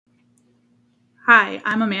Hi,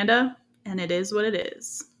 I'm Amanda, and it is what it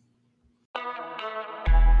is.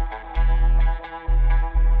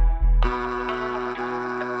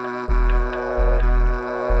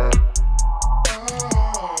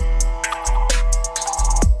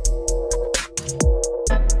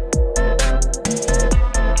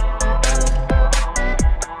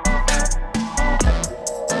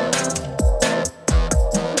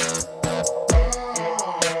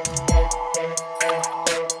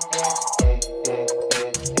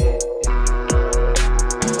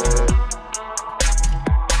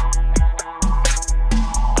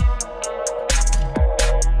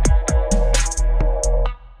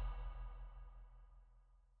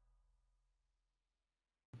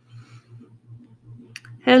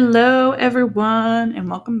 Hello, everyone, and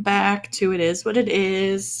welcome back to It Is What It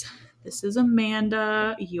Is. This is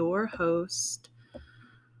Amanda, your host.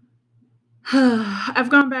 I've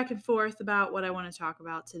gone back and forth about what I want to talk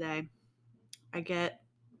about today. I get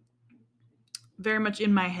very much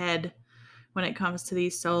in my head when it comes to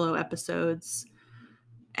these solo episodes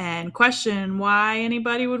and question why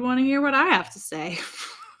anybody would want to hear what I have to say.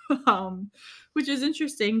 Which is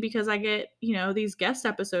interesting because I get, these guest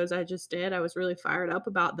episodes I just did. I was really fired up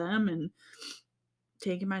about them and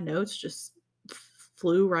taking my notes just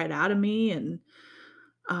flew right out of me. And,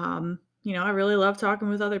 I really love talking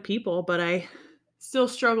with other people, but I still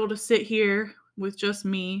struggle to sit here with just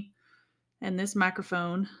me and this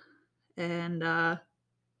microphone. And,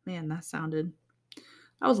 man, that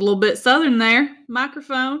was a little bit southern there.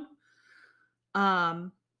 Microphone.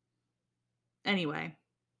 Anyway,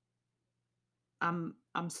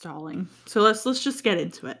 I'm stalling. So let's just get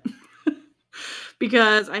into it.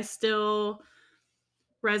 Because I still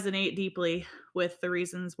resonate deeply with the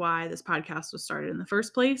reasons why this podcast was started in the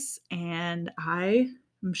first place, and I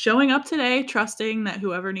am showing up today trusting that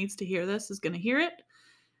whoever needs to hear this is going to hear it.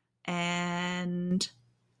 And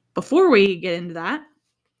before we get into that,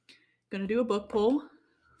 I'm going to do a book pull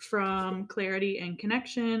from Clarity and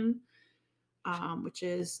Connection, which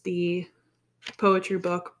is the poetry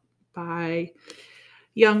book by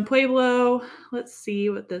Young Pueblo. Let's see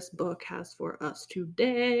what this book has for us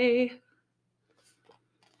today.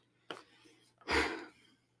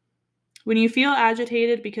 When you feel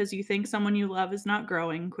agitated because you think someone you love is not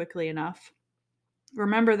growing quickly enough,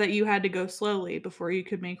 remember that you had to go slowly before you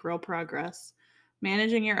could make real progress.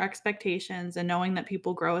 Managing your expectations and knowing that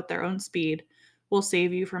people grow at their own speed will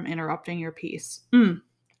save you from interrupting your peace.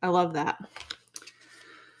 I love that.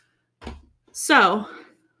 So,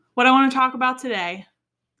 what I want to talk about today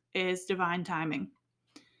is divine timing.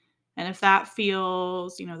 And if that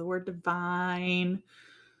feels, the word divine,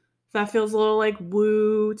 if that feels a little like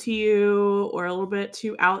woo to you or a little bit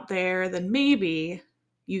too out there, then maybe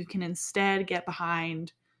you can instead get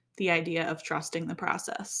behind the idea of trusting the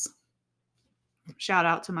process. Shout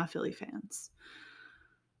out to my Philly fans.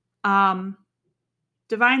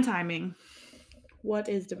 Divine timing. What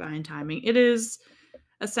is divine timing? It is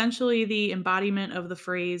essentially the embodiment of the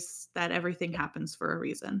phrase that everything happens for a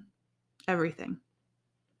reason. Everything.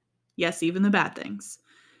 Yes, even the bad things.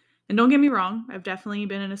 And don't get me wrong, I've definitely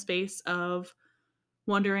been in a space of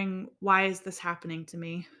wondering, why is this happening to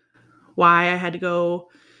me? Why I had to go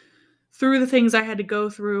through the things I had to go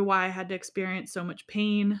through, why I had to experience so much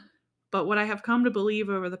pain. But what I have come to believe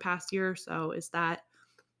over the past year or so is that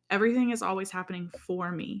everything is always happening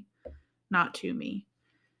for me, not to me.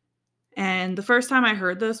 And the first time I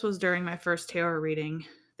heard this was during my first tarot reading.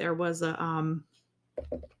 There was a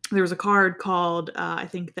card called, I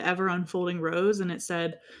think, The Ever Unfolding Rose, and it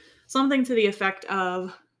said something to the effect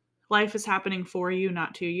of, life is happening for you,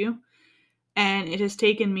 not to you. And it has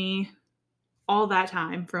taken me all that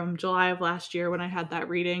time from July of last year when I had that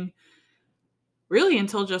reading, really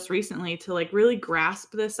until just recently, to really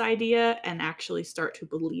grasp this idea and actually start to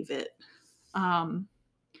believe it.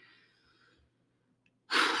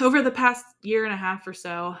 Over the past year and a half or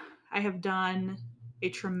so, I have done a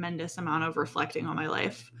tremendous amount of reflecting on my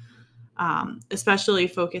life, especially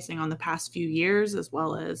focusing on the past few years as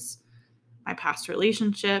well as my past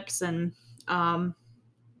relationships. And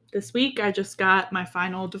this week, I just got my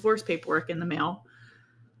final divorce paperwork in the mail.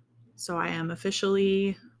 So I am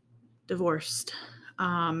officially divorced.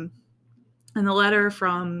 And the letter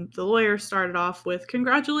from the lawyer started off with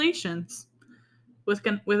congratulations, with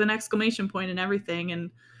an exclamation point and everything. And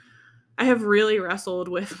I have really wrestled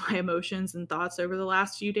with my emotions and thoughts over the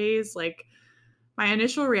last few days. My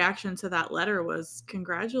initial reaction to that letter was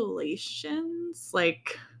congratulations.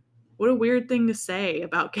 What a weird thing to say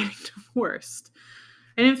about getting divorced.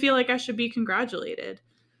 I didn't feel like I should be congratulated.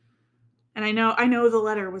 And I know the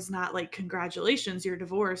letter was not like, congratulations, you're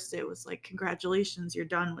divorced. It was like, congratulations, you're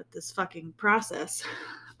done with this fucking process.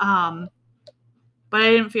 Um, but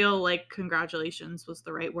I didn't feel like congratulations was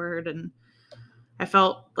the right word, and I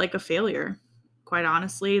felt like a failure. Quite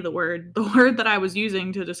honestly, the word that I was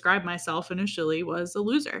using to describe myself initially was a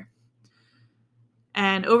loser.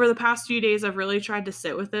 And over the past few days, I've really tried to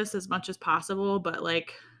sit with this as much as possible, but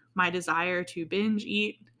like, my desire to binge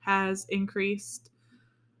eat has increased.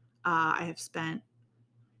 I have spent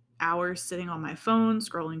hours sitting on my phone,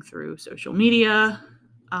 scrolling through social media.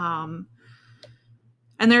 Um,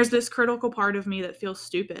 and there's this critical part of me that feels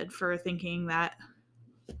stupid for thinking that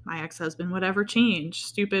my ex-husband would ever change,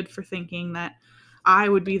 stupid for thinking that I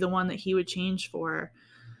would be the one that he would change for.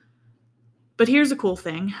 But here's a cool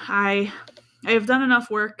thing. I have done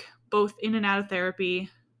enough work both in and out of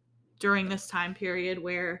therapy during this time period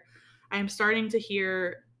where I am starting to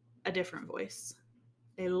hear a different voice,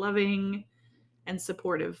 a loving and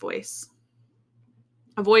supportive voice.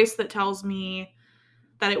 A voice that tells me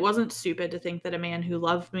that it wasn't stupid to think that a man who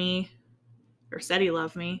loved me, or said he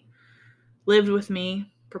loved me, lived with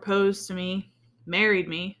me, proposed to me, married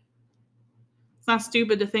me. It's not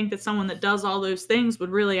stupid to think that someone that does all those things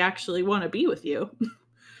would really actually want to be with you.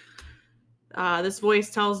 This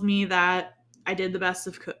voice tells me that I did the best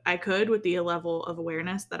I could with the level of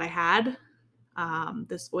awareness that I had.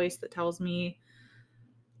 This voice that tells me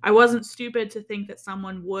I wasn't stupid to think that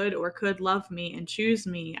someone would or could love me and choose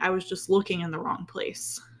me. I was just looking in the wrong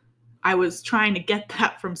place. I was trying to get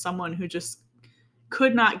that from someone who just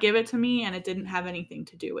could not give it to me, and it didn't have anything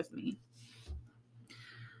to do with me.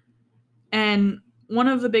 And one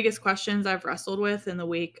of the biggest questions I've wrestled with in the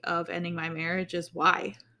wake of ending my marriage is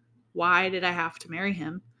why? Why did I have to marry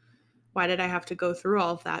him? Why did I have to go through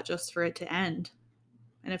all of that just for it to end?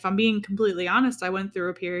 And if I'm being completely honest, I went through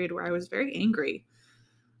a period where I was very angry.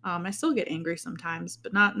 I still get angry sometimes,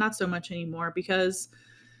 but not so much anymore because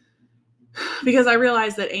I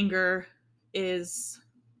realize that anger is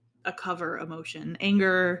a cover emotion.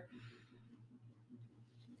 Anger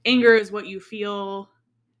is what you feel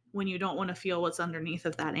when you don't want to feel what's underneath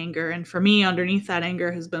of that anger. And for me, underneath that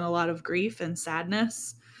anger has been a lot of grief and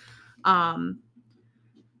sadness. But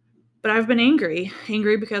I've been angry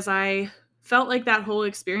because I felt like that whole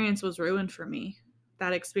experience was ruined for me.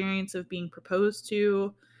 That experience of being proposed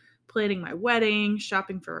to, planning my wedding,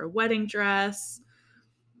 shopping for a wedding dress,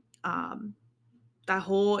 that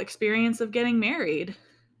whole experience of getting married,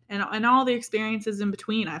 and all the experiences in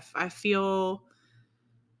between. I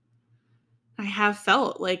have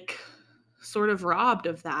felt like sort of robbed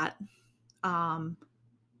of that.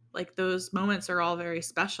 Like those moments are all very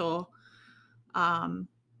special.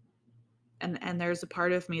 And there's a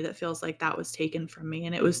part of me that feels like that was taken from me,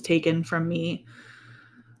 and it was taken from me.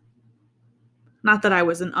 Not that I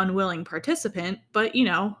was an unwilling participant, but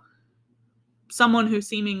someone who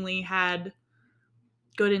seemingly had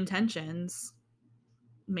good intentions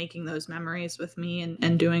making those memories with me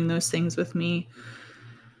and doing those things with me.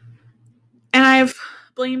 And I've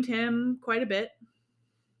blamed him quite a bit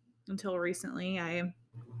until recently.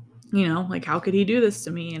 Like, how could he do this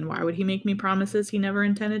to me? And why would he make me promises he never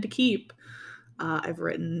intended to keep? I've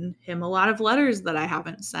written him a lot of letters that I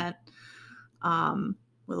haven't sent,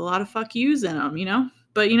 with a lot of fuck yous in them,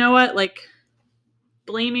 But you know what? Like,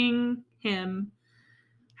 blaming him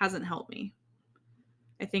hasn't helped me.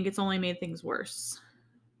 I think it's only made things worse.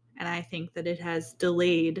 And I think that it has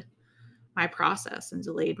delayed my process and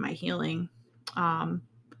delayed my healing. I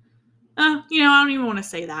don't even want to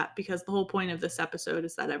say that, because the whole point of this episode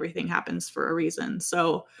is that everything happens for a reason.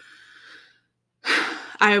 So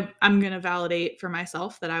I'm going to validate for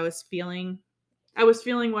myself that I was feeling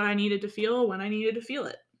what I needed to feel when I needed to feel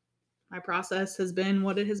it. My process has been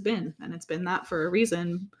what it has been, and it's been that for a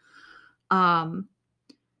reason. Don't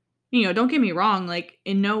get me wrong, like,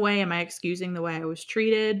 in no way am I excusing the way I was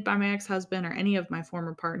treated by my ex-husband or any of my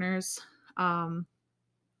former partners.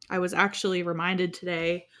 I was actually reminded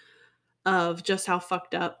today of just how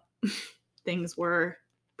fucked up things were,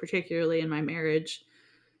 particularly in my marriage.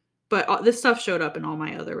 But this stuff showed up in all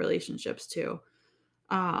my other relationships too.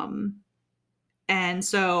 And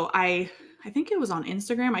so I think it was on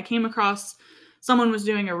Instagram, I came across someone was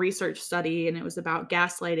doing a research study, and it was about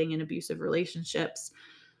gaslighting in abusive relationships.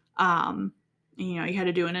 You had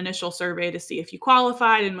to do an initial survey to see if you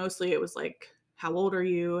qualified, and mostly it was like, how old are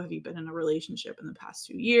you? Have you been in a relationship in the past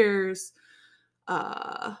 2 years?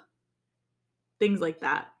 Things like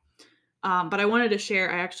that. But I wanted to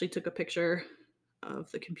share, I actually took a picture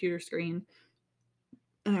of the computer screen,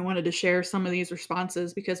 and I wanted to share some of these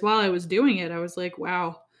responses, because while I was doing it, I was like,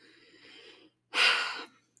 wow,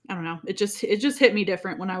 I don't know. It just hit me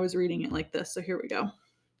different when I was reading it like this. So here we go.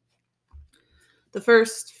 The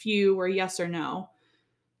first few were yes or no.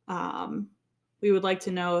 We would like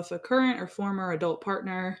to know if a current or former adult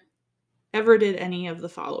partner ever did any of the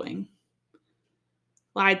following.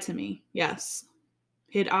 Lied to me. Yes.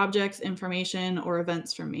 Hid objects, information, or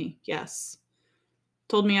events from me. Yes.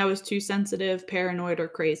 Told me I was too sensitive, paranoid, or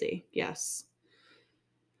crazy. Yes.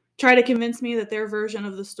 Try to convince me that their version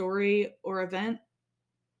of the story or event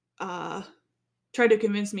tried to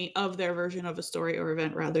convince me of their version of a story or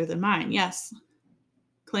event rather than mine. Yes.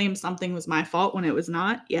 Claim something was my fault when it was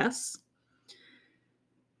not. Yes.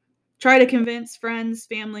 Try to convince friends,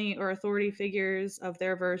 family, or authority figures of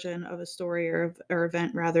their version of a story or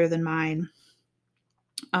event rather than mine.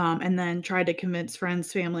 And then try to convince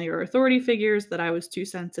friends, family, or authority figures that I was too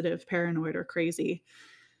sensitive, paranoid, or crazy.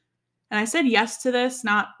 And I said yes to this,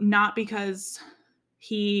 not because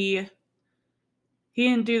he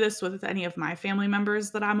didn't do this with any of my family members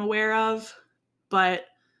that I'm aware of, but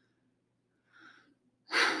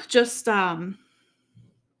just the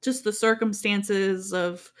circumstances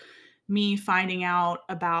of me finding out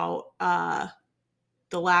about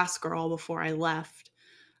the last girl before I left.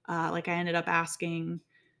 Like I ended up asking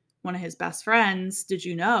one of his best friends, "Did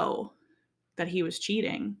you know that he was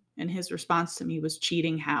cheating?" And his response to me was,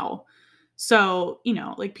 "Cheating how?" So,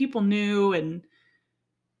 like people knew, and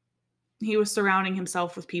he was surrounding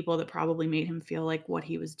himself with people that probably made him feel like what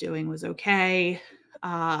he was doing was okay.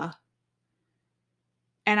 And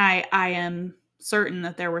I am certain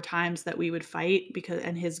that there were times that we would fight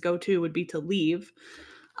and his go-to would be to leave,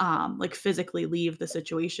 like physically leave the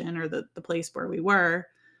situation or the place where we were,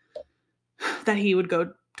 that he would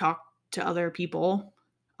go talk to other people,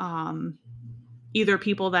 either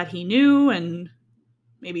people that he knew and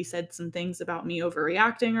maybe said some things about me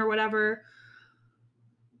overreacting or whatever.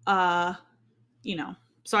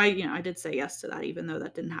 So I did say yes to that, even though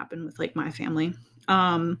that didn't happen with like my family.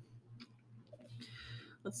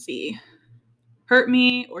 Let's see. Hurt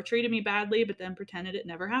me or treated me badly, but then pretended it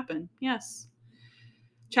never happened. Yes.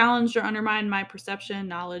 Challenged or undermined my perception,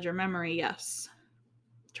 knowledge, or memory. Yes.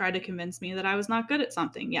 Tried to convince me that I was not good at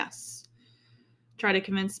something. Yes. Tried to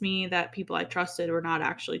convince me that people I trusted were not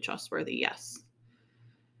actually trustworthy. Yes.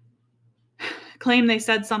 Claim they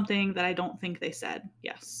said something that I don't think they said.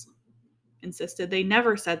 Yes. Insisted they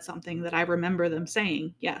never said something that I remember them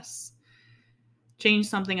saying. Yes. Changed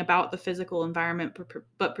something about the physical environment,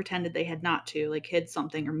 but pretended they had not to, like hid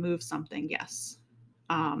something or moved something. Yes.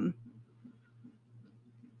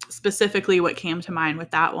 Specifically, what came to mind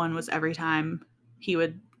with that one was every time he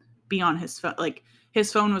would be on his phone, like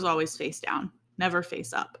his phone was always face down, never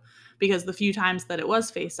face up, because the few times that it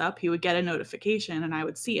was face up, he would get a notification and I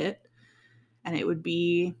would see it, and it would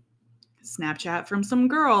be Snapchat from some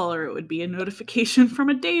girl, or it would be a notification from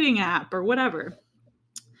a dating app or whatever.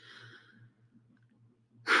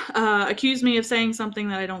 Accused me of saying something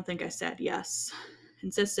that I don't think I said. Yes.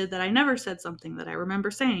 Insisted that I never said something that I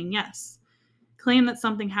remember saying. Yes. Claimed that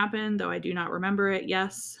something happened, though I do not remember it.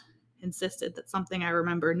 Yes. Insisted that something I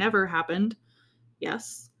remember never happened.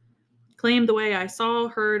 Yes. Claimed the way I saw,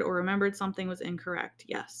 heard, or remembered something was incorrect.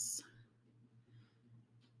 Yes.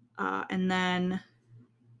 And then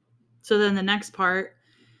the next part,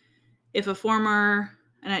 if a former,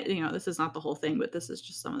 and this is not the whole thing, but this is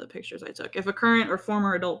just some of the pictures I took. If a current or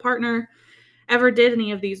former adult partner ever did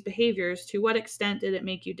any of these behaviors, to what extent did it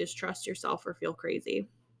make you distrust yourself or feel crazy?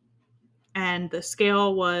 And the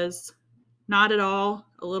scale was not at all,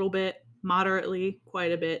 a little bit, moderately,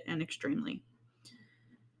 quite a bit, and extremely.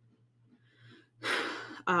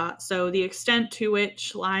 So the extent to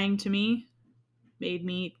which lying to me made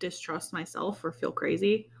me distrust myself or feel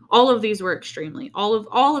crazy, all of these were extremely.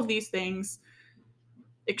 All of these things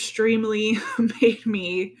extremely made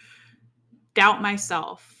me doubt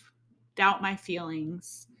myself, doubt my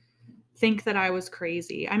feelings, think that I was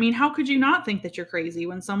crazy. I mean, how could you not think that you're crazy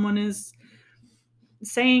when someone is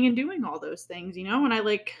saying and doing all those things, And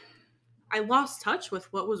I lost touch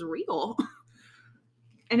with what was real.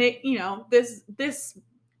 And this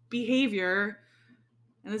behavior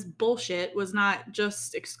and this bullshit was not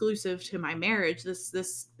just exclusive to my marriage.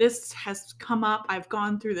 This has come up. I've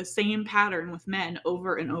gone through the same pattern with men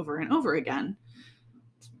over and over and over again.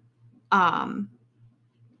 And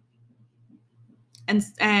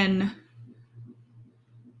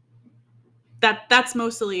that's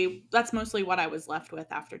mostly what I was left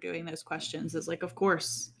with after doing those questions, is like, of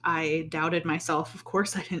course I doubted myself. Of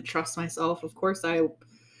course I didn't trust myself. Of course I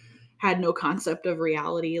had no concept of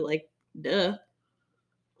reality. Like, duh.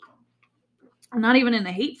 Not even in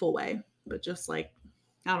a hateful way, but just like,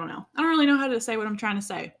 I don't know. I don't really know how to say what I'm trying to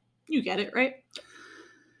say. You get it, right?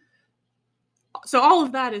 So all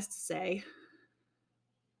of that is to say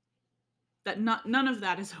that none of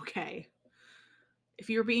that is okay. If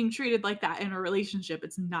you're being treated like that in a relationship,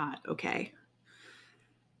 it's not okay.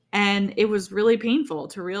 And it was really painful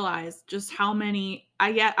to realize just how many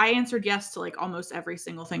I answered yes to like almost every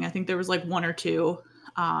single thing. I think there was like one or two.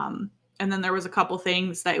 And then there was a couple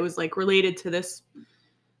things that it was like related to this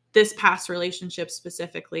past relationship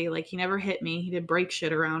specifically. Like he never hit me. He did break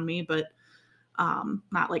shit around me, but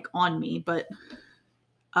not like on me, but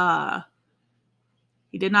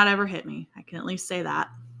he did not ever hit me. I can at least say that.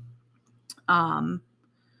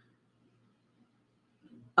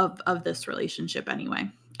 Of this relationship anyway.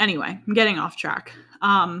 Anyway, I'm getting off track.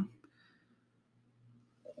 The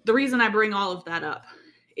reason I bring all of that up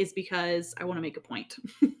is because I want to make a point.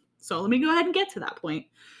 So let me go ahead and get to that point.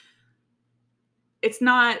 It's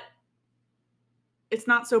not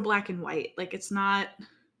so black and white. Like it's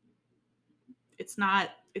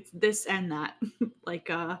this and that.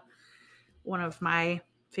 Like one of my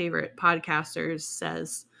favorite podcasters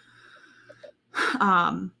says,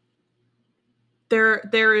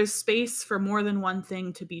 there is space for more than one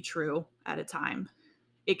thing to be true at a time.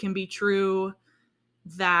 It can be true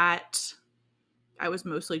that I was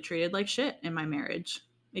mostly treated like shit in my marriage.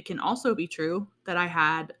 It can also be true that I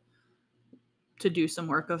had to do some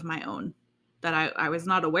work of my own that I was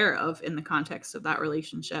not aware of in the context of that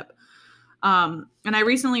relationship. And I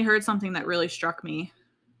recently heard something that really struck me.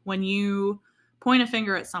 When you point a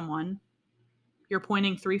finger at someone, you're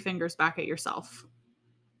pointing 3 fingers back at yourself.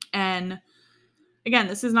 And again,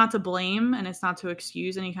 this is not to blame and it's not to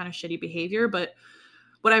excuse any kind of shitty behavior, but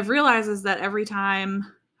what I've realized is that every time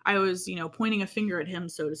I was, pointing a finger at him,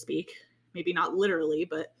 so to speak, maybe not literally,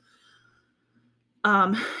 but,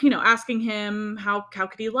 asking him, how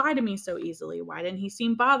could he lie to me so easily? Why didn't he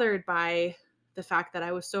seem bothered by the fact that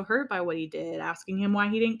I was so hurt by what he did? Asking him why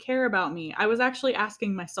he didn't care about me. I was actually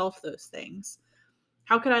asking myself those things.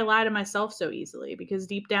 How could I lie to myself so easily? Because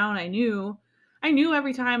deep down, I knew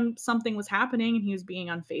every time something was happening and he was being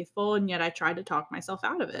unfaithful, and yet I tried to talk myself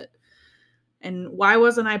out of it. And why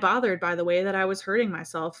wasn't I bothered by the way that I was hurting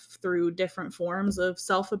myself through different forms of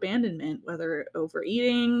self-abandonment, whether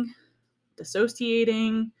overeating,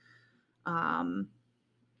 dissociating? Why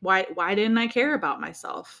didn't I care about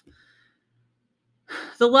myself?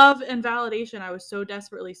 The love and validation I was so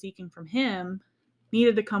desperately seeking from him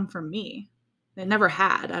needed to come from me. It never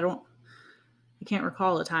had. I can't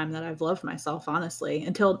recall a time that I've loved myself, honestly,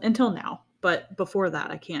 until now. But before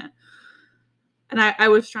that, I can't. And I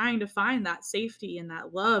was trying to find that safety and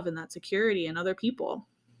that love and that security in other people.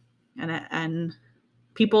 And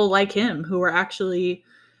people like him who were actually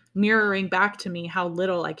mirroring back to me how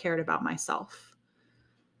little I cared about myself.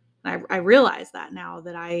 I realize that now,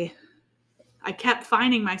 that I kept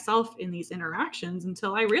finding myself in these interactions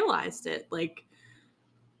until I realized it. Like,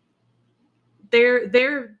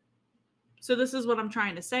 so this is what I'm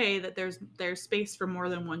trying to say, that there's space for more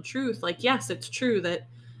than one truth. Like, yes, it's true that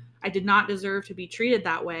I did not deserve to be treated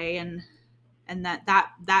that way, and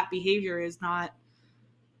that behavior is not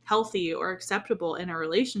healthy or acceptable in a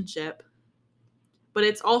relationship. But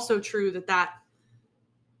it's also true that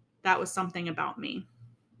was something about me.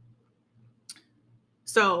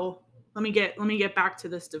 So let me get back to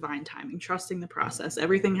this divine timing, trusting the process.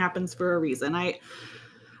 Everything happens for a reason.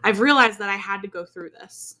 I've realized that I had to go through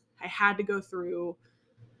this. I had to go through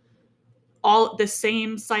all the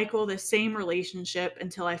same cycle, the same relationship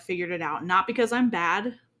until I figured it out. Not because I'm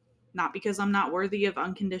bad, not because I'm not worthy of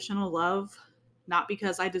unconditional love, not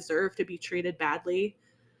because I deserve to be treated badly,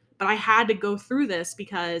 but I had to go through this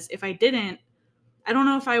because if I didn't, I don't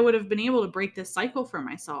know if I would have been able to break this cycle for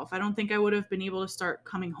myself. I don't think I would have been able to start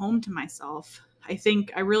coming home to myself. I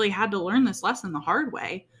think I really had to learn this lesson the hard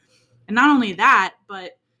way. And not only that,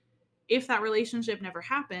 but if that relationship never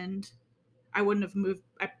happened, I wouldn't have moved.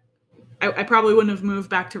 I probably wouldn't have moved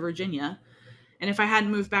back to Virginia. And if I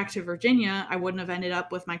hadn't moved back to Virginia, I wouldn't have ended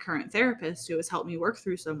up with my current therapist who has helped me work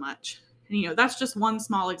through so much. And, that's just one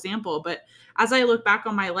small example. But as I look back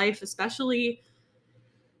on my life, especially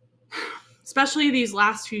these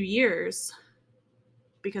last few years,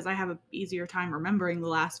 because I have an easier time remembering the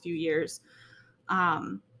last few years,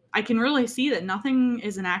 I can really see that nothing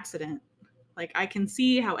is an accident. Like, I can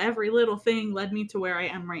see how every little thing led me to where I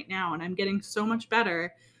am right now. And I'm getting so much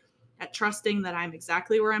better at trusting that I'm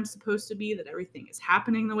exactly where I'm supposed to be, that everything is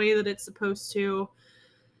happening the way that it's supposed to.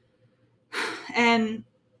 And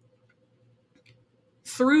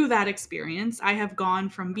through that experience, I have gone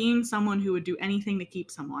from being someone who would do anything to keep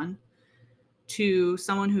someone to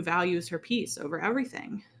someone who values her peace over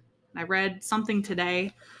everything. And I read something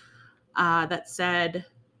today that said,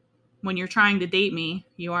 when you're trying to date me,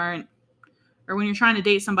 you aren't, or when you're trying to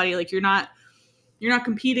date somebody, like you're not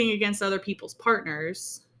competing against other people's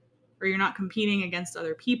partners, or you're not competing against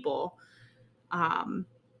other people.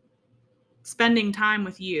 Spending time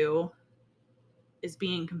with you is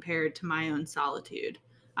being compared to my own solitude.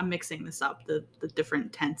 I'm mixing this up, the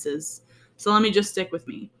different tenses. So let me just stick with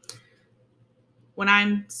me. When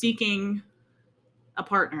I'm seeking a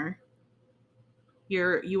partner,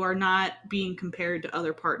 you are not being compared to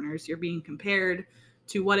other partners. You're being compared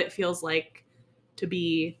to what it feels like to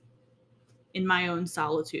be in my own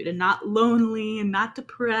solitude, and not lonely and not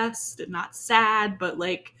depressed and not sad, but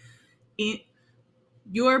like you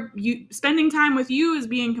spending time with you is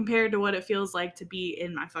being compared to what it feels like to be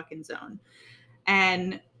in my fucking zone.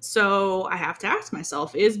 And so I have to ask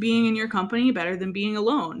myself, is being in your company better than being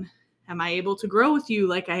alone? Am I able to grow with you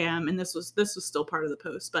like I am? And this was still part of the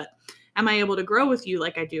post, but am I able to grow with you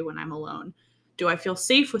like I do when I'm alone? Do I feel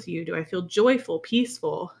safe with you? Do I feel joyful,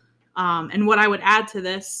 peaceful? And what I would add to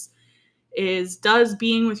this is, does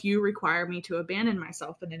being with you require me to abandon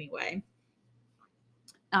myself in any way?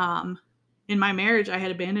 In my marriage, I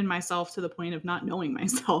had abandoned myself to the point of not knowing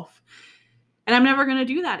myself. And I'm never going to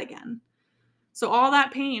do that again. So all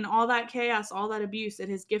that pain, all that chaos, all that abuse, it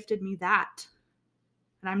has gifted me that.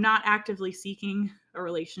 And I'm not actively seeking a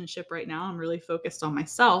relationship right now. I'm really focused on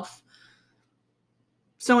myself.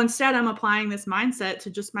 So instead, I'm applying this mindset to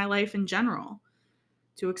just my life in general,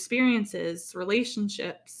 to experiences,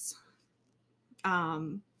 relationships,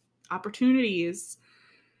 opportunities.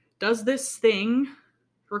 Does this thing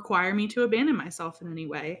require me to abandon myself in any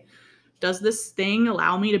way? Does this thing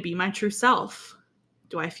allow me to be my true self?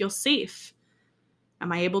 Do I feel safe?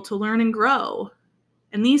 Am I able to learn and grow?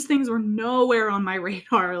 And these things were nowhere on my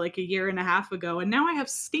radar like a year and a half ago. And now I have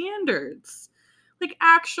standards, like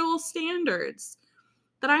actual standards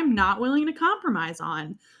that I'm not willing to compromise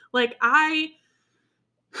on. Like I'm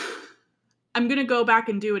going to go back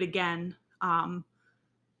and do it again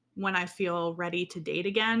when I feel ready to date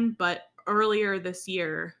again. But earlier this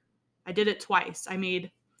year, I did it twice. I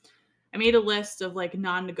made a list of like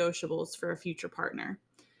non-negotiables for a future partner.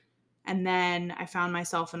 And then I found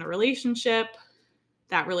myself in a relationship.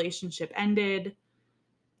 That relationship ended.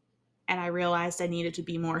 And I realized I needed to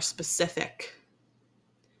be more specific.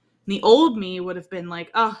 And the old me would have been like,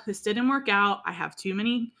 oh, this didn't work out.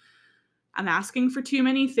 I'm asking for too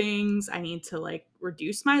many things. I need to like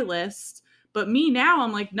reduce my list. But me now,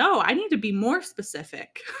 I'm like, no, I need to be more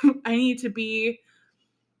specific. I need to be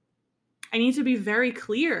very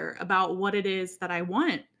clear about what it is that I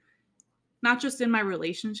want, not just in my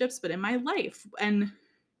relationships, but in my life. And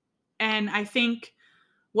I think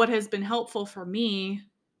what has been helpful for me,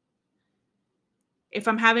 if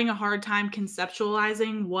I'm having a hard time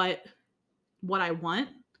conceptualizing what I want,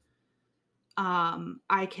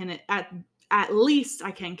 I can at least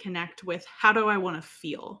I can connect with, how do I want to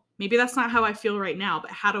feel? Maybe that's not how I feel right now,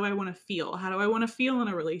 but how do I want to feel? How do I want to feel in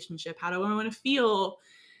a relationship? How do I want to feel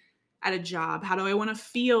at a job? How do I want to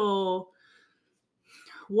feel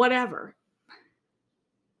whatever?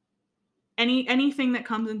 Anything that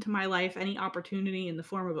comes into my life, any opportunity in the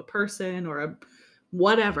form of a person or a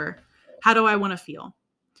whatever, how do I want to feel?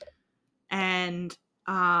 And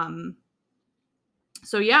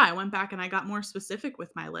so yeah, I went back and I got more specific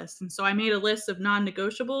with my list. And so I made a list of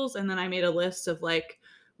non-negotiables, and then I made a list of like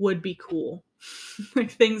would be cool, like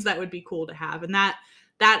things that would be cool to have. And that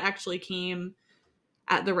actually came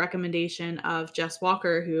at the recommendation of Jess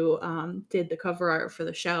Walker, who did the cover art for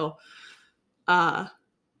the show.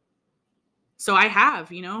 So I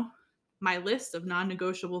have, my list of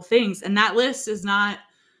non-negotiable things, and that list is not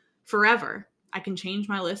forever. I can change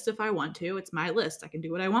my list if I want to. It's my list. I can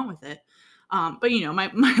do what I want with it. But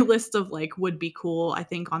my list of like would be cool, I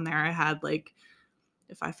think on there I had like,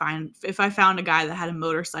 if I found a guy that had a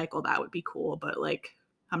motorcycle, that would be cool. But like,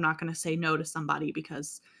 I'm not going to say no to somebody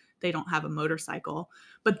because they don't have a motorcycle.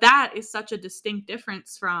 But that is such a distinct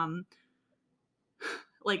difference from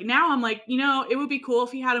like, now I'm like, it would be cool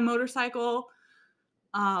if he had a motorcycle.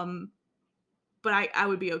 But I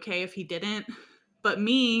would be okay if he didn't. But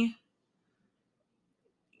me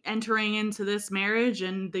entering into this marriage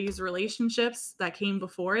and these relationships that came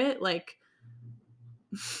before it, like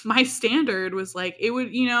my standard was like, it would,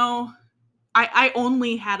 I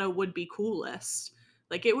only had a would be cool list.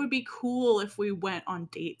 Like, it would be cool if we went on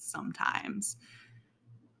dates sometimes.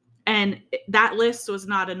 And that list was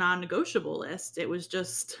not a non-negotiable list. It was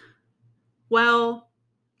just, well,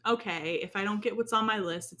 okay, if I don't get what's on my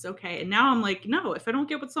list, it's okay. And now I'm like, no, if I don't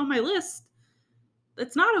get what's on my list,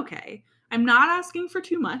 that's not okay. I'm not asking for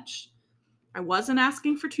too much. I wasn't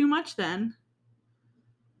asking for too much then.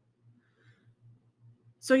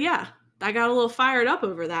 So yeah, I got a little fired up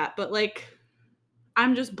over that. But like,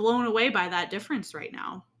 I'm just blown away by that difference right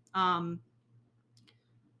now.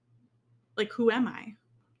 Like, who am I?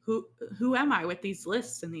 Who am I with these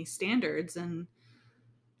lists and these standards, and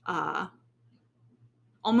uh,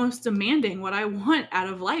 almost demanding what I want out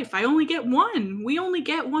of life? I only get one. We only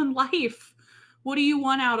get one life. What do you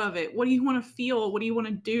want out of it? What do you want to feel? What do you want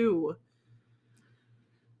to do?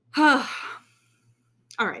 All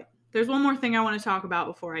right. There's one more thing I want to talk about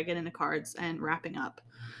before I get into cards and wrapping up.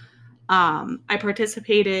 I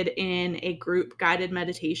participated in a group guided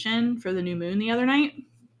meditation for the new moon the other night,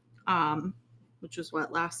 which was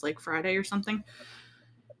last Friday or something.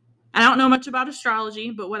 I don't know much about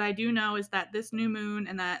astrology, but what I do know is that this new moon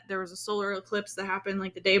and that there was a solar eclipse that happened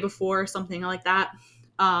like the day before, something like that.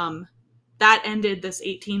 That ended this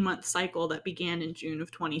 18-month cycle that began in June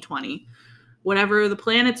of 2020. Whatever the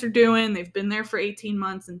planets are doing, they've been there for 18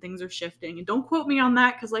 months and things are shifting. And don't quote me on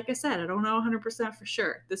that because, like I said, I don't know 100% for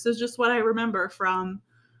sure. This is just what I remember from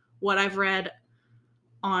what I've read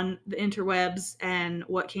on the interwebs and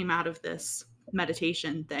what came out of this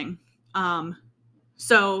meditation thing.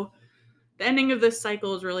 So the ending of this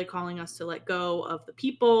cycle is really calling us to let go of the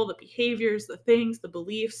people, the behaviors, the things, the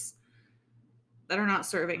beliefs that are not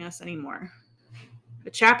serving us anymore.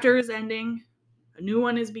 A chapter is ending, a new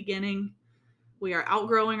one is beginning. We are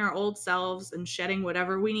outgrowing our old selves and shedding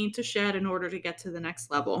whatever we need to shed in order to get to the next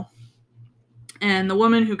level. And the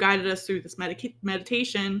woman who guided us through this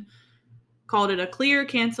meditation called it a clear,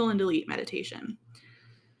 cancel, and delete meditation.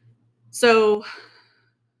 So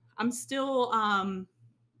I'm still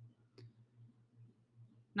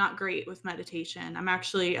not great with meditation. I'm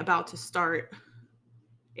actually about to start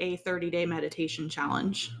a 30-day meditation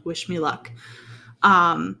challenge. Wish me luck.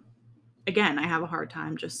 Again, I have a hard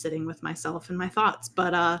time just sitting with myself and my thoughts,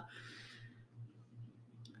 but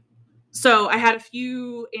so I had a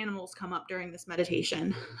few animals come up during this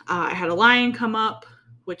meditation. I had a lion come up,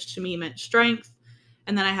 which to me meant strength.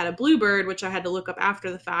 And then I had a bluebird, which I had to look up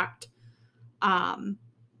after the fact. And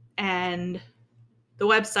the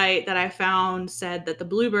website that I found said that the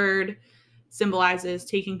bluebird symbolizes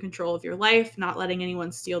taking control of your life, not letting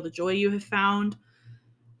anyone steal the joy you have found.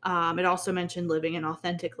 It also mentioned living an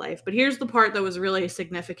authentic life. But here's the part that was really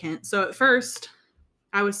significant. So at first,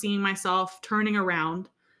 I was seeing myself turning around,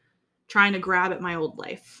 trying to grab at my old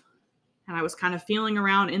life. And I was kind of feeling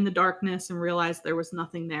around in the darkness and realized there was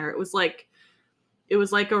nothing there. It was like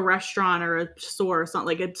a restaurant or a store or something.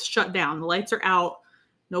 Like, it's shut down. The lights are out.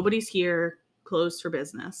 Nobody's here. Closed for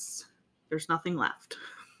business. There's nothing left.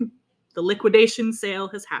 The liquidation sale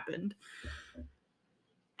has happened.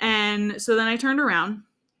 And so then I turned around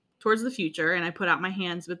towards the future and I put out my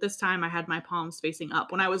hands, but this time I had my palms facing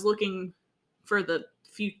up. When I was looking for the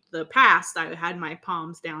past, I had my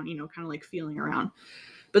palms down, kind of like feeling around.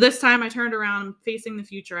 But this time I turned around, facing the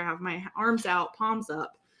future. I have my arms out, palms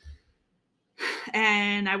up.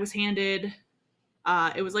 And I was handed,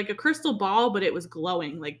 it was like a crystal ball, but it was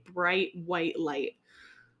glowing, like bright white light,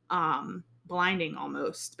 blinding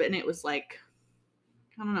almost. And it was like,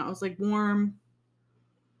 I don't know, it was like warm,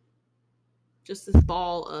 just this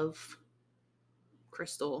ball of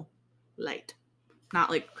crystal light, not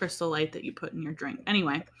like crystal light that you put in your drink.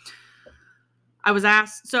 Anyway, I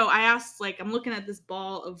asked, like, I'm looking at this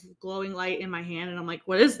ball of glowing light in my hand and I'm like,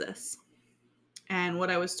 what is this? And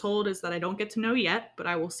what I was told is that I don't get to know yet, but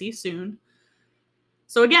I will see soon.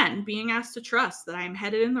 So again, being asked to trust that I'm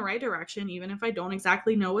headed in the right direction, even if I don't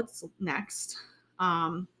exactly know what's next.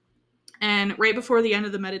 And right before the end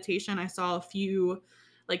of the meditation, I saw a few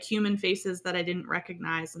like human faces that I didn't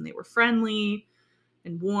recognize, and they were friendly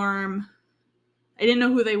and warm. I didn't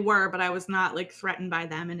know who they were, but I was not like threatened by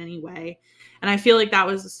them in any way. And I feel like that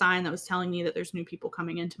was a sign that was telling me that there's new people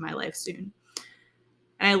coming into my life soon.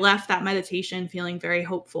 And I left that meditation feeling very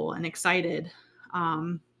hopeful and excited,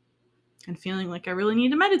 and feeling like I really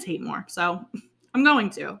need to meditate more. So I'm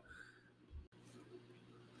going to.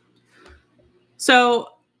 So,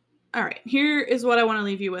 all right, here is what I want to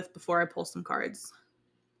leave you with before I pull some cards.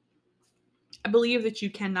 I believe that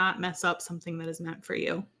you cannot mess up something that is meant for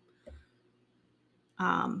you.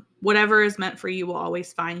 Whatever is meant for you will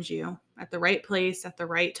always find you at the right place, at the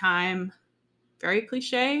right time. Very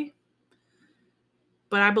cliche,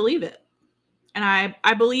 but I believe it. And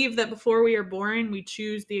I believe that before we are born, we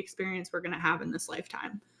choose the experience we're going to have in this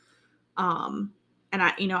lifetime. And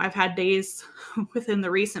I've had days within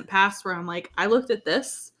the recent past where I'm like, I looked at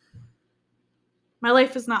this. My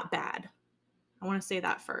life is not bad. I want to say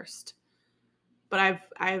that first. But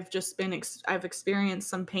I've just been, I've experienced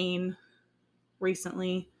some pain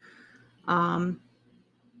recently. I've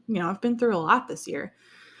been through a lot this year.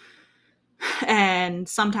 And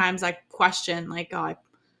sometimes I question, like, oh,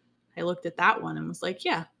 I I looked at that one and was like,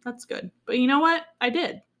 yeah, that's good. But you know what? I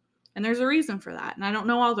did. And there's a reason for that. And I don't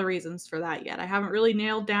know all the reasons for that yet. I haven't really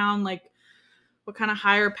nailed down like what kind of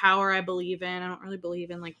higher power I believe in. I don't really believe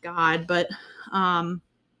in like God, but I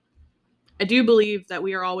do believe that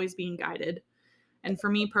we are always being guided. And for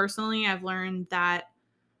me personally, I've learned that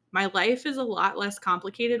my life is a lot less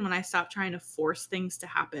complicated when I stop trying to force things to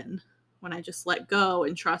happen, when I just let go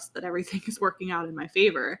and trust that everything is working out in my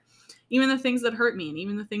favor, even the things that hurt me and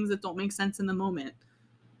even the things that don't make sense in the moment.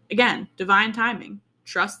 Again, divine timing.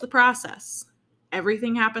 Trust the process.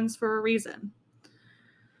 Everything happens for a reason,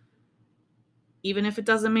 even if it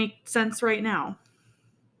doesn't make sense right now.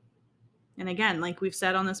 And again, like we've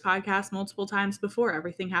said on this podcast multiple times before,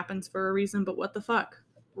 everything happens for a reason, but what the fuck?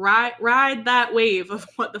 Ride that wave of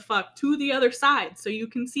what the fuck to the other side so you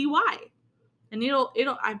can see why. And it'll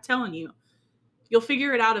I'm telling you, you'll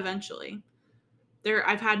figure it out eventually.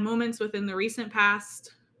 I've had moments within the recent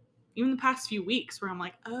past, even the past few weeks, where I'm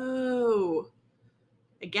like, oh,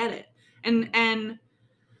 I get it. And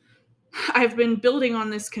I've been building on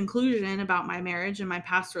this conclusion about my marriage and my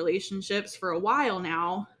past relationships for a while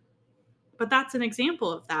now. But that's an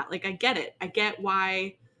example of that. Like, I get it. I get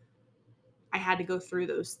why I had to go through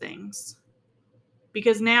those things.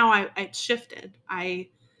 Because now I shifted. And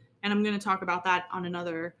I'm going to talk about that on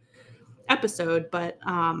another episode. But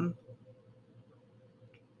I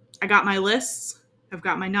got my lists. I've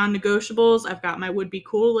got my non-negotiables. I've got my would-be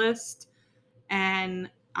cool list. And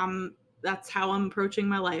that's how I'm approaching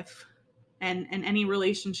my life and any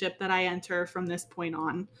relationship that I enter from this point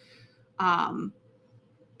on.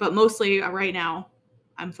 But mostly right now,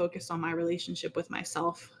 I'm focused on my relationship with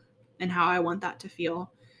myself and how I want that to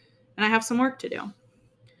feel. And I have some work to do.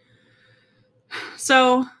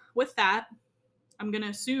 So with that, I'm going to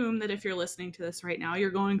assume that if you're listening to this right now, you're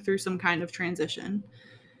going through some kind of transition.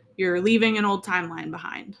 You're leaving an old timeline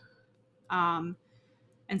behind. And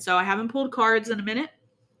so I haven't pulled cards in a minute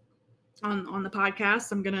on the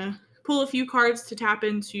podcast. I'm going to pull a few cards to tap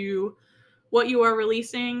into what you are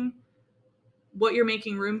releasing, what you're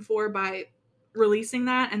making room for by releasing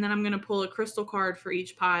that. And then I'm going to pull a crystal card for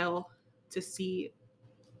each pile to see,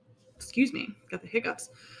 got the hiccups,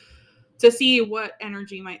 to see what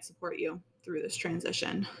energy might support you through this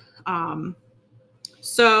transition.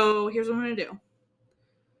 So here's what I'm going to do. I'm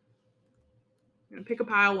going to pick a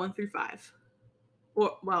pile 1 through 5.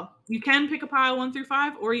 Well, you can pick a pile 1 through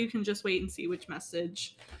 5, or you can just wait and see which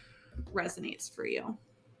message resonates for you.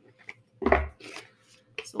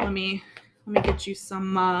 So let me get you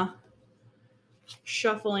some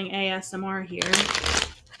shuffling ASMR here.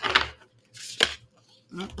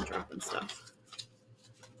 Oh, I'm dropping stuff.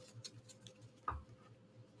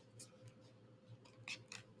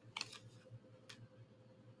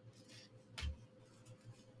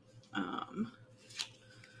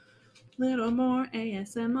 Little more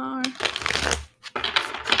ASMR.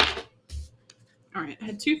 All right, I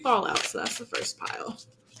had 2 fallouts, so that's the first pile.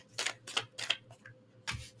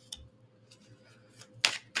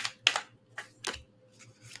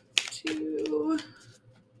 2,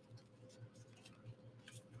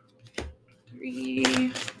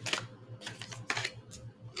 3,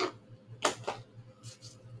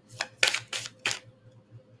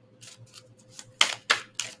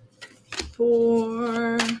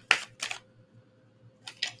 4,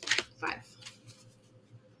 5.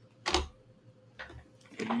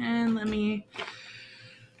 And let me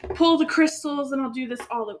pull the crystals, and I'll do this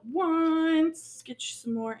all at once. Get you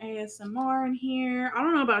some more ASMR in here. I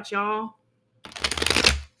don't know about y'all,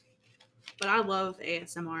 but I love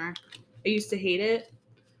ASMR. I used to hate it.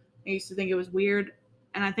 I used to think it was weird.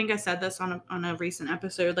 And I think I said this on a recent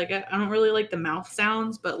episode. Like, I don't really like the mouth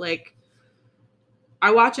sounds, but like,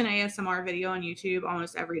 I watch an ASMR video on YouTube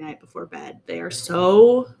almost every night before bed. They are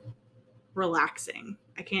so relaxing.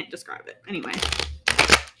 I can't describe it. Anyway,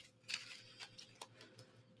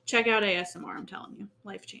 check out ASMR. I'm telling you,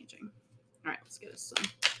 life-changing. All right, let's get us some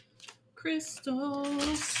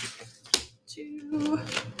crystals. 2,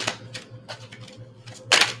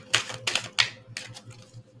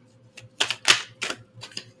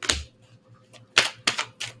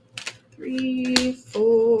 3,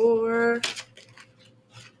 4,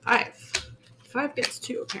 5. 5 gets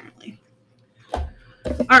 2 apparently. All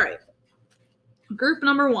right. Group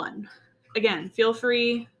number 1. Again, feel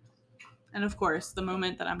free. And of course, the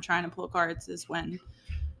moment that I'm trying to pull cards is when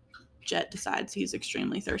Jet decides he's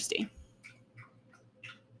extremely thirsty.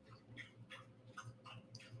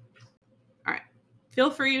 All right.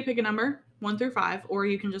 Feel free to pick a number 1 through 5, or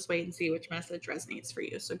you can just wait and see which message resonates for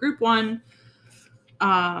you. So group 1,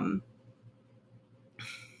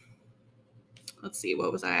 let's see,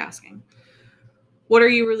 what was I asking? What are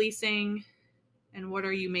you releasing, and what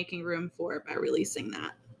are you making room for by releasing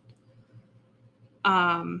that?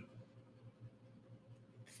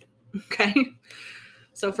 Okay.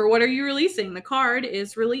 So for what are you releasing? The card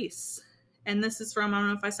is release. And this is from, I don't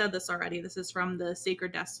know if I said this already, this is from the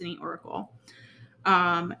Sacred Destiny Oracle.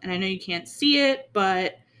 And I know you can't see it,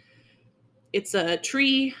 but it's a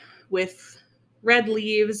tree with red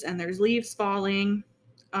leaves and there's leaves falling.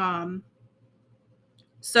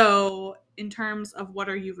 So in terms of what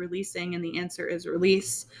are you releasing, and the answer is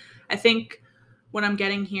release. I think what I'm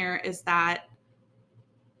getting here is that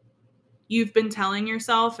you've been telling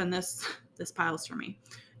yourself, and this piles for me.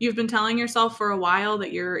 You've been telling yourself for a while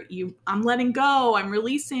that I'm letting go, I'm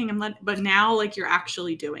releasing, but now like you're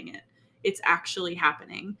actually doing it. It's actually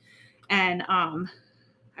happening. And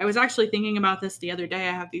I was actually thinking about this the other day.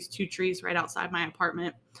 I have these 2 trees right outside my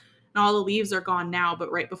apartment, and all the leaves are gone now,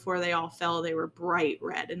 but right before they all fell, they were bright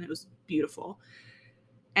red and it was beautiful.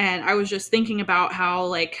 And I was just thinking about how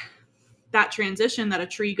like that transition that a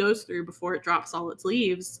tree goes through before it drops all its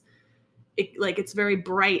leaves, it's very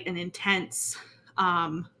bright and intense.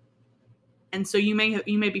 And so you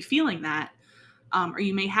may be feeling that, or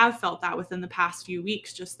you may have felt that within the past few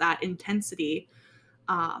weeks, just that intensity,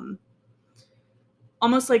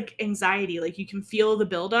 almost like anxiety. Like you can feel the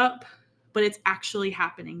buildup, but it's actually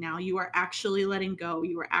happening now. You are actually letting go.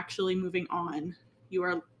 You are actually moving on. You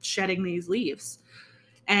are shedding these leaves.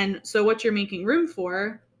 And so what you're making room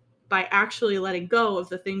for by actually letting go of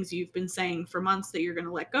the things you've been saying for months that you're going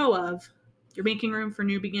to let go of, you're making room for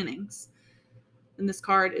new beginnings. And this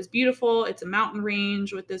card is beautiful. It's a mountain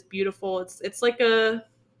range with this beautiful, it's like a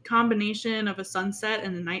combination of a sunset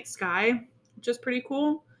and a night sky, which is pretty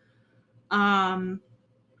cool.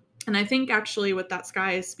 And I think actually what that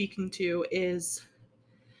sky is speaking to is,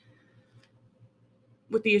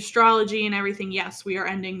 with the astrology and everything, yes, we are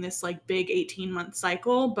ending this like big 18-month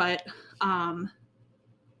cycle, but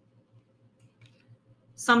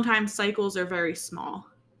sometimes cycles are very small.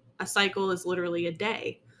 A cycle is literally a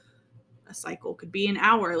day. A cycle could be an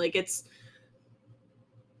hour.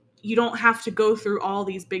 You don't have to go through all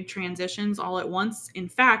these big transitions all at once. In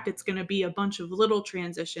fact, it's going to be a bunch of little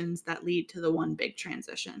transitions that lead to the one big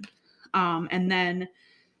transition. And then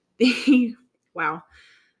the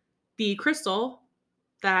crystal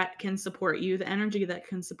that can support you, the energy that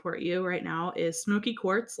can support you right now is smoky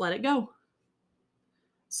quartz. Let it go.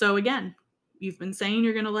 So again, you've been saying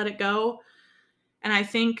you're going to let it go. And I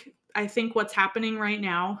think what's happening right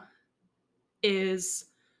now is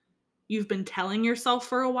you've been telling yourself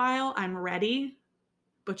for a while, I'm ready,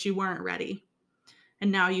 but you weren't ready.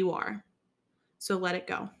 And now you are. So let it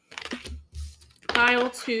go.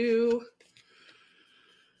 Pile 2.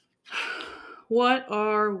 What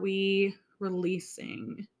are we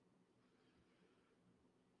releasing?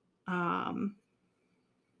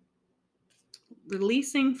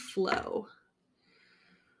 Releasing flow.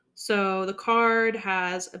 So the card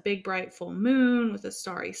has a big bright full moon with a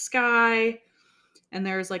starry sky, and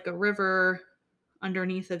there's like a river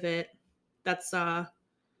underneath of it that's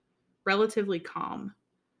relatively calm.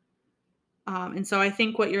 And so I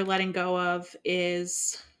think what you're letting go of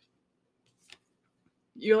is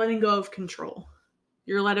you're letting go of control.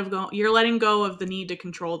 You're letting go of the need to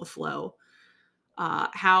control the flow.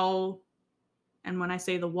 And when I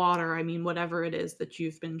say the water, I mean whatever it is that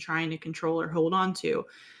you've been trying to control or hold on to,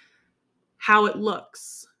 how it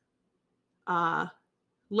looks,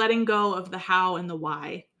 letting go of the how and the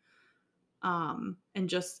why, and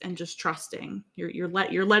just trusting.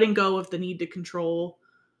 You're letting go of the need to control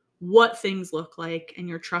what things look like, and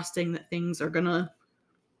you're trusting that things are gonna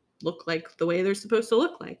look like the way they're supposed to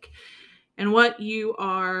look like. And what you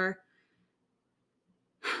are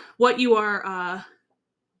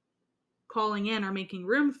calling in or making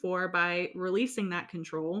room for by releasing that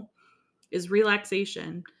control is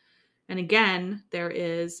relaxation. And again, there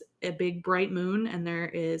is a big bright moon and there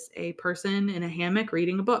is a person in a hammock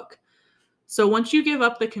reading a book. So once you give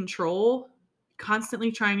up the control,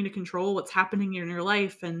 constantly trying to control what's happening in your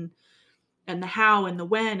life and the how and the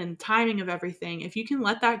when and timing of everything, if you can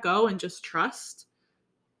let that go and just trust,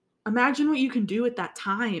 imagine what you can do at that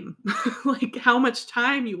time. Like how much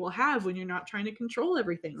time you will have when you're not trying to control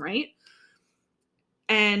everything, right?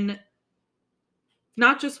 And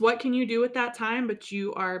not just what can you do at that time, but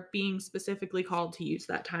you are being specifically called to use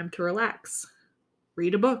that time to relax.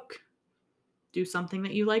 Read a book. Do something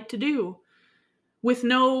that you like to do with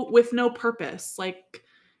no purpose. Like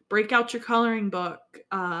break out your coloring book.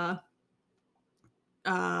 Trying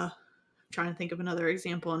to think of another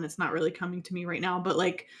example and it's not really coming to me right now, but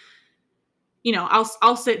like,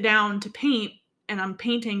 I'll sit down to paint and I'm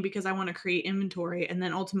painting because I want to create inventory, and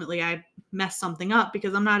then ultimately I mess something up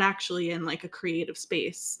because I'm not actually in like a creative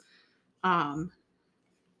space.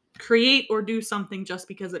 Create or do something just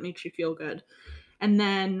because it makes you feel good. And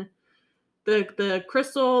then the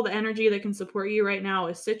crystal, the energy that can support you right now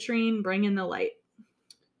is citrine. Bring in the light.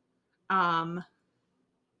 I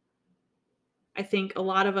think a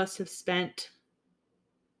lot of us have spent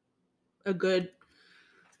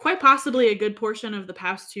quite possibly a good portion of the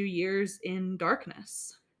past 2 years in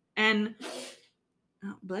darkness. And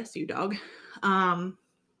oh, bless you, dog. And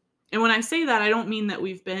when I say that, I don't mean that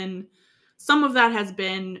some of that has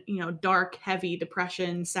been, dark, heavy,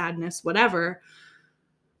 depression, sadness, whatever.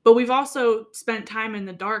 But we've also spent time in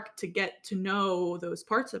the dark to get to know those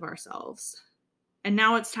parts of ourselves. And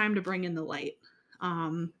now it's time to bring in the light.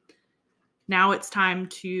 Now it's time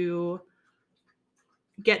to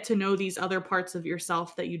get to know these other parts of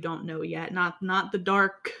yourself that you don't know yet. Not the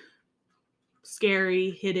dark,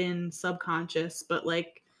 scary, hidden, subconscious, but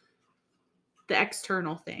like the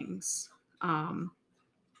external things.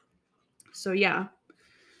 So yeah.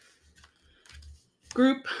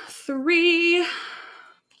 Group 3.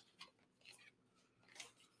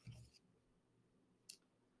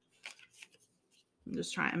 I'm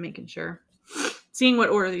just making sure. Seeing what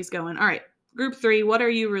order these go in. All right. Group 3, what are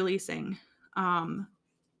you releasing?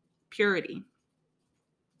 Purity.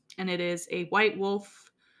 And it is a white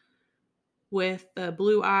wolf with a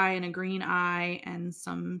blue eye and a green eye and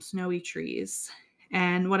some snowy trees.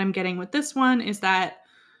 And what I'm getting with this one is that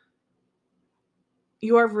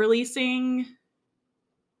you are releasing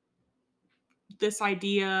this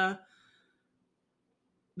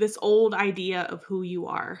old idea of who you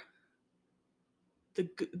are.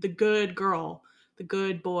 The good girl, the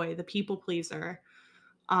good boy, the people pleaser.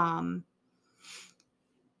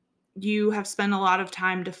 You have spent a lot of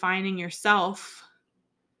time defining yourself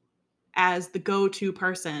as the go-to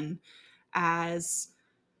person, as,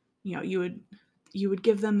 you would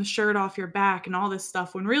give them the shirt off your back and all this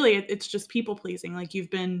stuff, when really it's just people pleasing. Like you've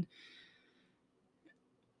been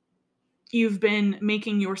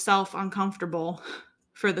making yourself uncomfortable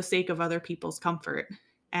for the sake of other people's comfort,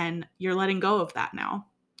 and you're letting go of that now.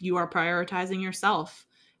 You are prioritizing yourself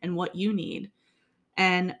and what you need.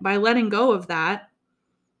 And by letting go of that,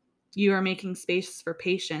 you are making space for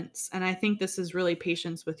patience. And I think this is really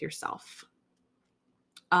patience with yourself.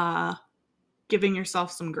 Giving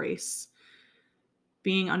yourself some grace,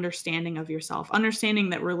 being understanding of yourself, understanding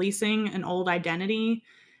that releasing an old identity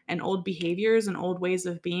and old behaviors and old ways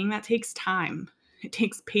of being, that takes time. It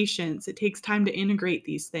takes patience. It takes time to integrate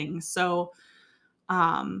these things. So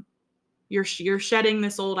you're shedding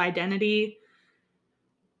this old identity,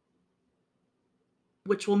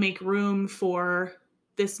 which will make room for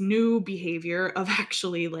this new behavior of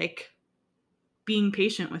actually like being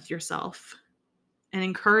patient with yourself and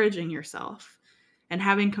encouraging yourself and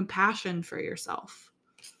having compassion for yourself.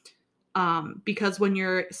 Because when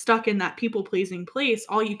you're stuck in that people-pleasing place,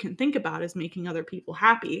 all you can think about is making other people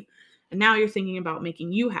happy. And now you're thinking about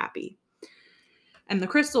making you happy. And the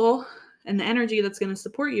crystal and the energy that's going to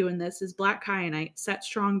support you in this is black kyanite. Set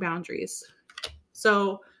strong boundaries.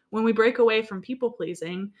 So when we break away from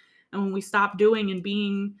people-pleasing and when we stop doing and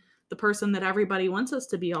being the person that everybody wants us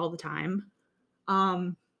to be all the time,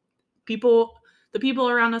 the people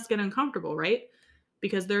around us get uncomfortable, right?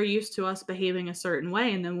 Because they're used to us behaving a certain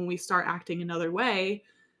way. And then when we start acting another way,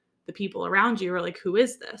 the people around you are like, who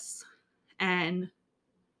is this? And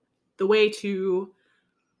the way to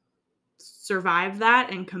survive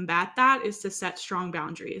that and combat that is to set strong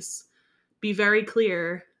boundaries. Be very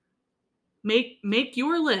clear. Make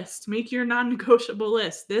your list. Make your non-negotiable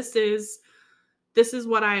list. This is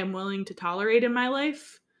what I am willing to tolerate in my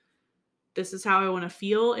life. This is how I want to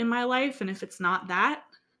feel in my life. And if it's not that,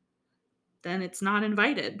 then it's not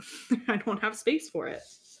invited. I don't have space for it.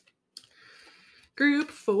 Group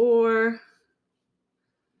 4.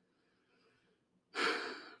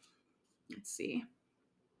 Let's see.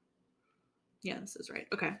 Yeah, this is right.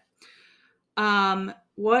 Okay.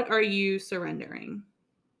 What are you surrendering?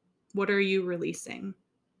 What are you releasing?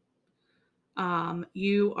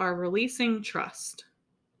 You are releasing trust,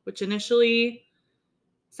 which initially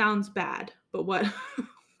sounds bad, but what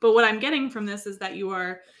I'm getting from this is that you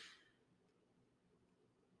are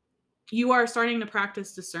starting to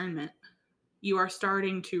practice discernment. You are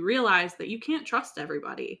starting to realize that you can't trust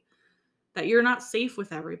everybody, that you're not safe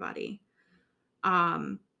with everybody.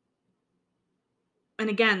 And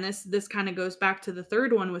again, this kind of goes back to the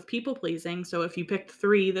third one with people pleasing. So if you picked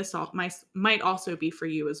 3, this might also be for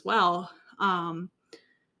you as well.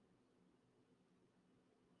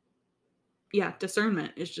 Yeah,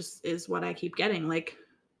 discernment is what I keep getting. Like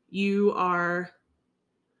you are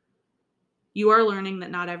You are learning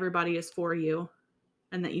that not everybody is for you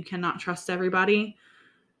and that you cannot trust everybody.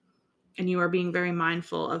 And you are being very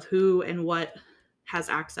mindful of who and what has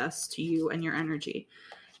access to you and your energy.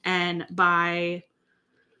 And by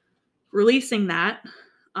releasing that,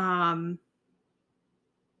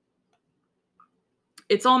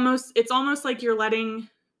 it's almost like you're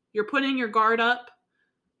putting your guard up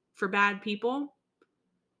for bad people,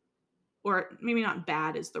 or maybe not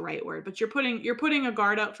bad is the right word, but you're putting a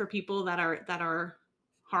guard up for people that are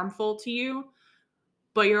harmful to you,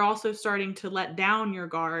 but you're also starting to let down your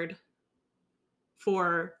guard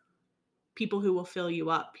for people who will fill you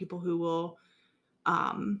up, people who will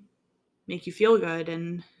make you feel good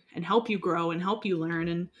and help you grow and help you learn.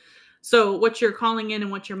 And so what you're calling in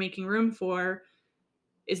and what you're making room for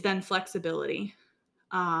is then flexibility.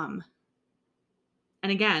 And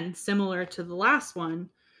again, similar to the last one,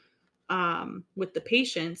 with the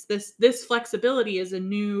patience, this flexibility is a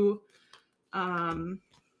new, it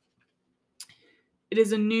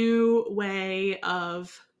is a new way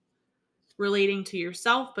of relating to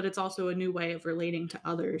yourself, but it's also a new way of relating to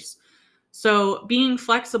others. So being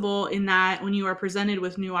flexible in that when you are presented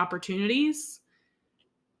with new opportunities,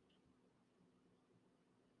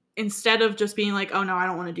 instead of just being like, oh no, I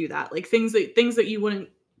don't want to do that. Like things that you wouldn't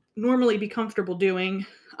normally be comfortable doing,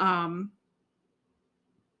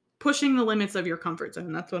 pushing the limits of your comfort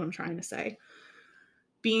zone. That's what I'm trying to say.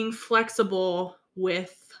 Being flexible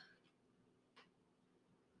with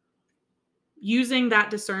using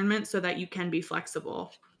that discernment so that you can be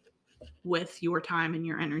flexible with your time and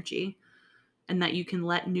your energy, and that you can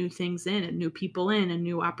let new things in and new people in and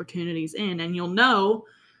new opportunities in. And you'll know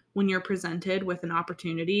when you're presented with an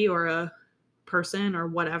opportunity or a person or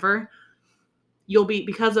whatever,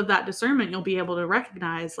 because of that discernment, you'll be able to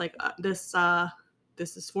recognize like this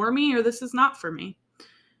is for me or this is not for me.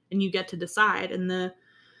 And you get to decide. And the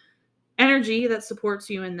energy that supports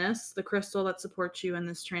you in this, the crystal that supports you in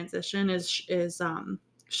this transition is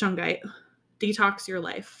shungite. Detox your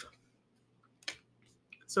life.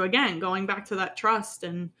 So again, going back to that trust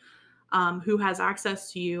and who has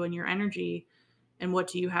access to you and your energy and what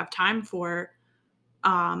do you have time for,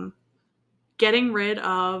 getting rid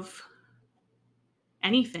of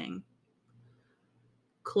anything,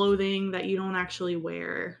 clothing that you don't actually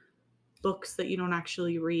wear, books that you don't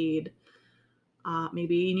actually read.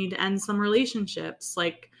 Maybe you need to end some relationships,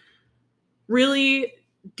 like really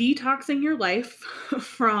detoxing your life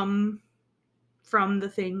from the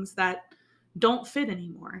things that don't fit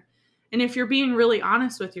anymore. And if you're being really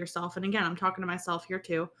honest with yourself, and again, I'm talking to myself here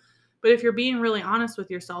too, but if you're being really honest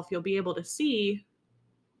with yourself, you'll be able to see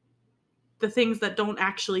the things that don't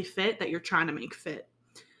actually fit that you're trying to make fit.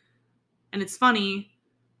 And it's funny,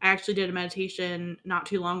 I actually did a meditation not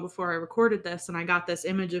too long before I recorded this, and I got this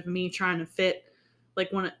image of me trying to fit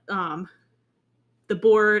like one the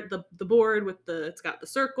board with it's got the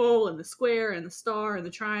circle and the square and the star and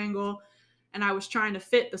the triangle, and I was trying to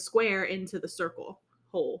fit the square into the circle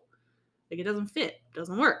hole. Like it doesn't fit,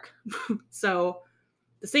 doesn't work. So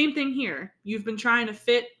the same thing here. You've been trying to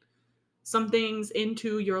fit some things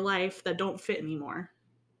into your life that don't fit anymore.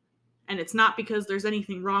 And it's not because there's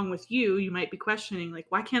anything wrong with you. You might be questioning, like,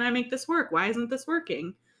 why can't I make this work? Why isn't this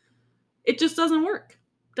working? It just doesn't work.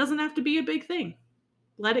 Doesn't have to be a big thing.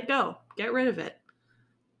 Let it go. Get rid of it.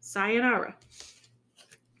 Sayonara.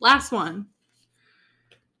 Last one.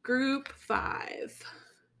 Group 5.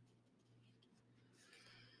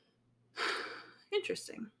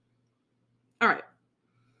 Interesting. All right.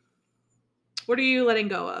 What are you letting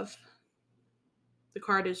go of? The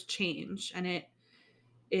card is change, and it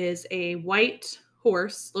is a white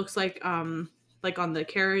horse. Looks like on the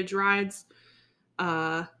carriage rides,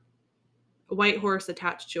 a white horse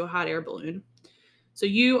attached to a hot air balloon. So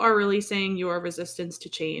you are releasing your resistance to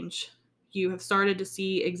change. You have started to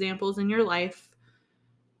see examples in your life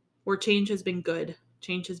where change has been good.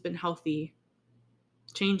 Change has been healthy.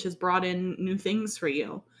 Change has brought in new things for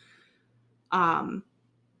you.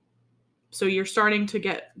 So you're starting to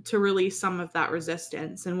get to release some of that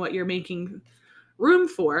resistance, and what you're making room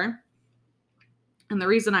for. And the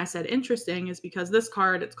reason I said interesting is because this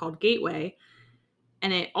card, it's called Gateway,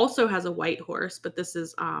 and it also has a white horse, but this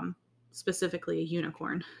is specifically a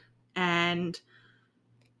unicorn. And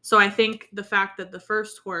so I think the fact that the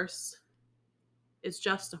first horse is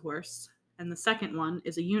just a horse and the second one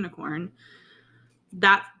is a unicorn,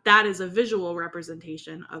 that is a visual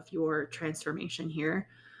representation of your transformation here.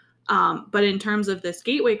 But in terms of this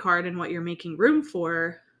Gateway card and what you're making room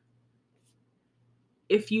for,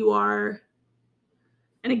 if you are,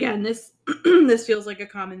 and again, this this feels like a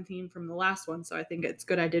common theme from the last one, so I think it's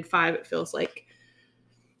good I did 5. It feels like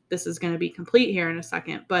this is going to be complete here in a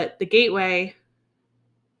second, but the gateway,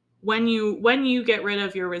 when you get rid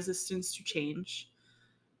of your resistance to change,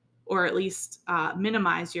 or at least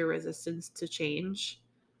minimize your resistance to change,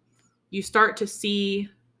 you start to see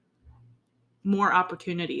more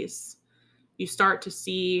opportunities. You start to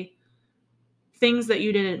see things that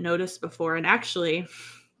you didn't notice before. And actually,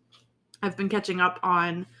 I've been catching up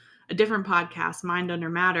on a different podcast, Mind Under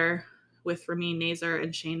Matter, with Ramin Nazer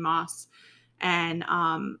and Shane Moss. And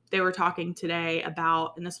they were talking today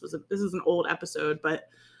about, and this is an old episode, but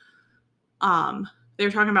they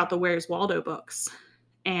were talking about the Where's Waldo books,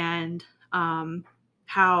 and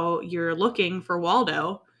how you're looking for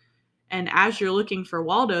Waldo. And as you're looking for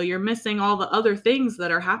Waldo, you're missing all the other things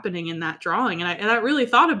that are happening in that drawing. And I really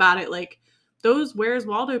thought about it, like, those Where's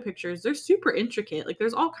Waldo pictures, they're super intricate. Like,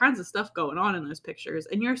 there's all kinds of stuff going on in those pictures,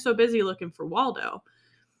 and you're so busy looking for Waldo.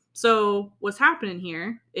 So what's happening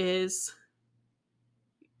here is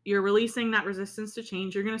you're releasing that resistance to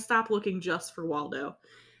change. You're going to stop looking just for Waldo,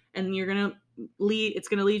 and it's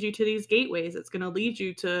going to lead you to these gateways. It's going to lead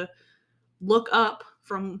you to look up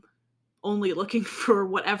from only looking for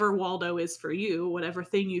whatever Waldo is for you, whatever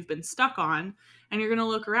thing you've been stuck on. And you're going to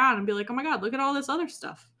look around and be like, oh my God, look at all this other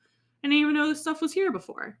stuff. I didn't even know this stuff was here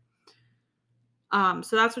before. So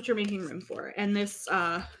that's what you're making room for. And this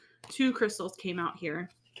 2 crystals came out here.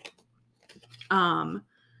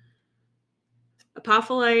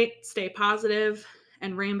 Apophyllite, Stay Positive,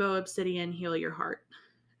 and Rainbow Obsidian, Heal Your Heart.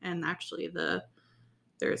 And actually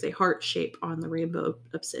there's a heart shape on the Rainbow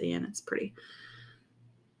Obsidian. It's pretty.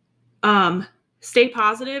 Stay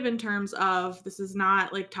positive in terms of, this is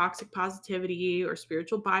not like toxic positivity or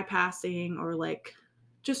spiritual bypassing or like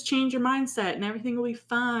just change your mindset and everything will be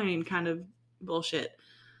fine kind of bullshit.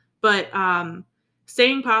 But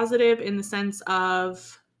staying positive in the sense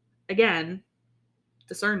of, again,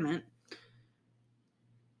 discernment.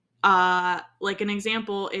 Like an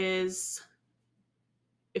example is,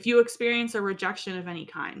 if you experience a rejection of any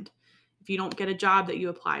kind, if you don't get a job that you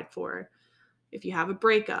applied for, if you have a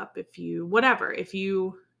breakup,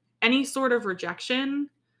 any sort of rejection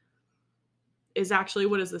is actually,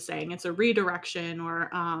 what is the saying? It's a redirection, or,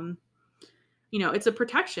 it's a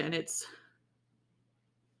protection. It's,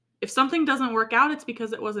 if something doesn't work out, it's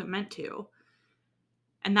because it wasn't meant to.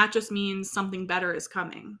 And that just means something better is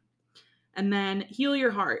coming. And then heal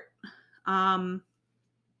your heart. I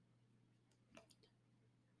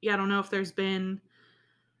don't know if there's been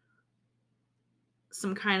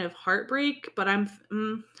some kind of heartbreak, but I'm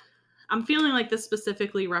feeling like this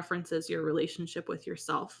specifically references your relationship with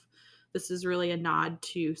yourself. This is really a nod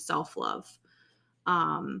to self-love.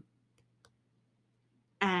 And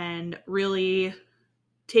really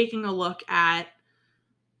taking a look at,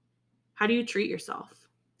 how do you treat yourself?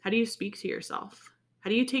 How do you speak to yourself? How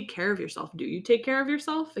do you take care of yourself? Do you take care of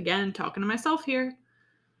yourself? Again, talking to myself here.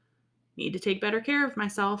 Need to take better care of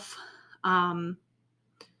myself.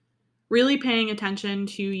 Really paying attention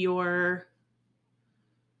to your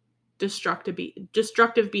destructive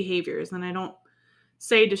behaviors. And I don't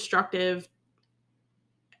say destructive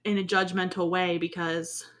in a judgmental way,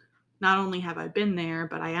 because not only have I been there,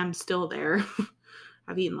 but I am still there.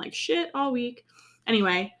 I've eaten like shit all week.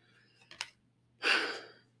 Anyway,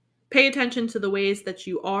 pay attention to the ways that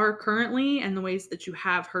you are currently and the ways that you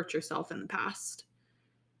have hurt yourself in the past.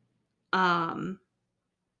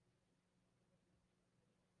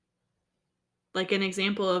 Like an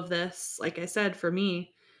example of this, like I said, for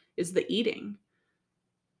me, is the eating.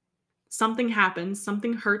 Something happens,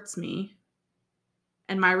 something hurts me,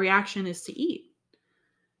 and my reaction is to eat.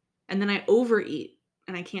 And then I overeat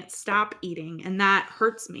and I can't stop eating, and that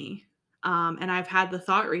hurts me. And I've had the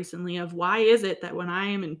thought recently of, why is it that when I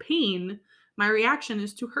am in pain, my reaction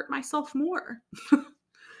is to hurt myself more?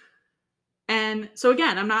 And so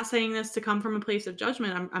again, I'm not saying this to come from a place of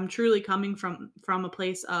judgment. I'm truly coming from a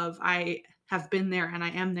place of, I have been there and I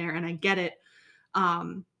am there and I get it.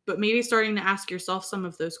 But maybe starting to ask yourself some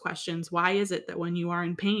of those questions. Why is it that when you are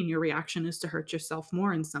in pain, your reaction is to hurt yourself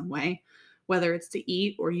more in some way, whether it's to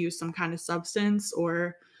eat or use some kind of substance,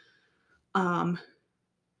 or, and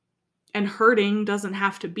hurting doesn't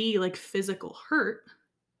have to be like physical hurt.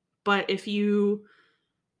 But if you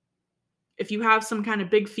have some kind of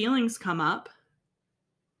big feelings come up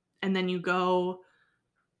and then you go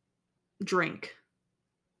drink,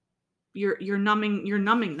 you're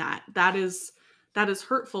numbing that is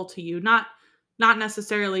hurtful to you. Not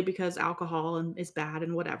necessarily because alcohol is bad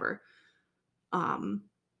and whatever.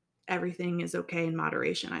 Everything is okay in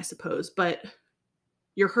moderation, I suppose, but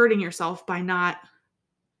you're hurting yourself by not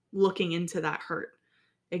looking into that hurt,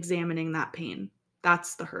 examining that pain.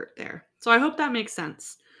 That's the hurt there. So I hope that makes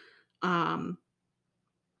sense.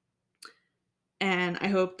 And I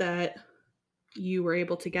hope that you were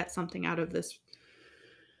able to get something out of this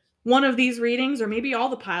one of these readings, or maybe all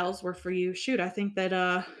the piles were for you. Shoot, I think that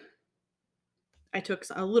I took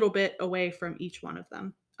a little bit away from each one of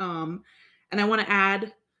them. And I want to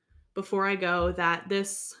add before I go that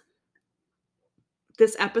this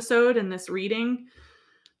episode and this reading,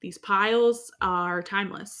 these piles are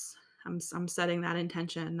timeless. I'm setting that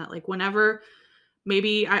intention that, like, whenever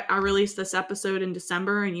maybe I release this episode in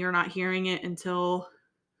December and you're not hearing it until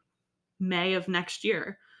May of next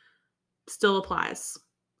year, still applies.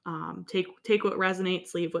 Take what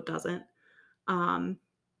resonates, leave what doesn't. And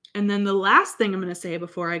then the last thing I'm going to say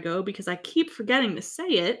before I go, because I keep forgetting to say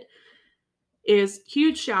it, is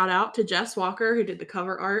huge shout out to Jess Walker, who did the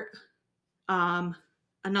cover art.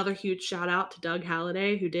 Another huge shout out to Doug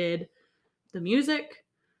Halliday, who did the music.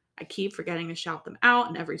 I keep forgetting to shout them out,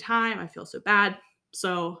 and every time I feel so bad.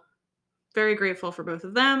 So very grateful for both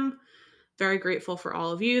of them. Very grateful for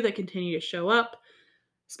all of you that continue to show up,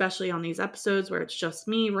 especially on these episodes where it's just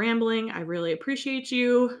me rambling. I really appreciate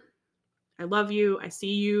you. I love you. I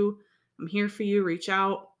see you. I'm here for you. Reach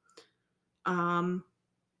out.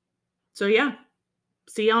 So yeah,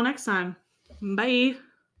 see y'all next time. Bye.